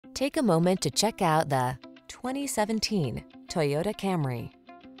Take a moment to check out the 2017 Toyota Camry.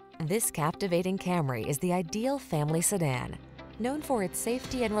 This captivating Camry is the ideal family sedan. Known for its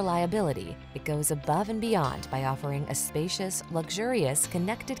safety and reliability, it goes above and beyond by offering a spacious, luxurious,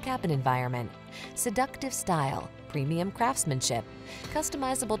 connected cabin environment, seductive style, premium craftsmanship,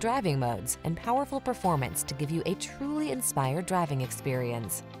 customizable driving modes, and powerful performance to give you a truly inspired driving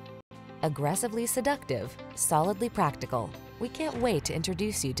experience. Aggressively seductive, solidly practical. We can't wait to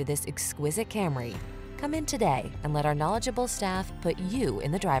introduce you to this exquisite Camry. Come in today and let our knowledgeable staff put you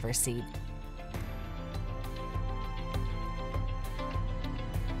in the driver's seat.